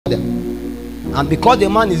them. And because the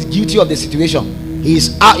man is guilty of the situation, he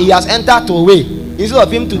has entered to a way. Instead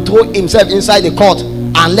of him to throw himself inside the court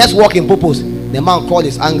and let's walk in purpose, the man called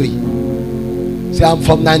is angry. Say, I'm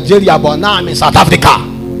from Nigeria, but now I'm in South Africa.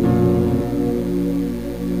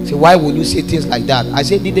 Say, why would you say things like that? I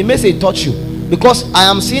said, did the message touch you? Because I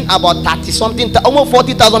am seeing about 30 something, almost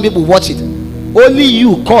 40,000 people watch it. Only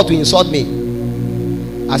you called to insult me.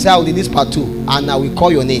 I said, I will do this part too, and I will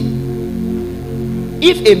call your name.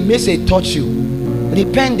 If a message touch you,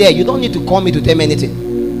 repent there. You don't need to call me to tell me anything.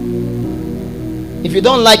 If you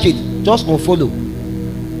don't like it, just unfollow.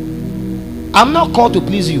 I'm not called to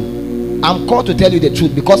please you. I'm called to tell you the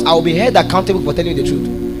truth, because I will be held accountable for telling you the truth.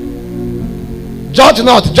 Judge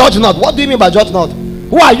not, judge not. What do you mean by judge not?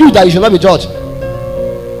 Who are you that you should not be judged?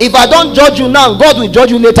 If I don't judge you now, God will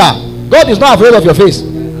judge you later. God is not afraid of your face.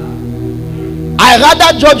 I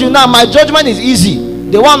rather judge you now. My judgment is easy.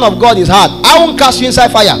 The one of God is hard. I won't cast you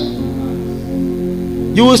inside fire.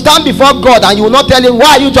 You will stand before God and you will not tell him,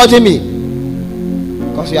 why are you judging me?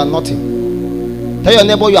 Because you are nothing. Tell your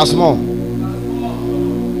neighbor you are small.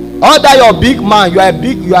 All that you're a big man,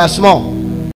 you are small.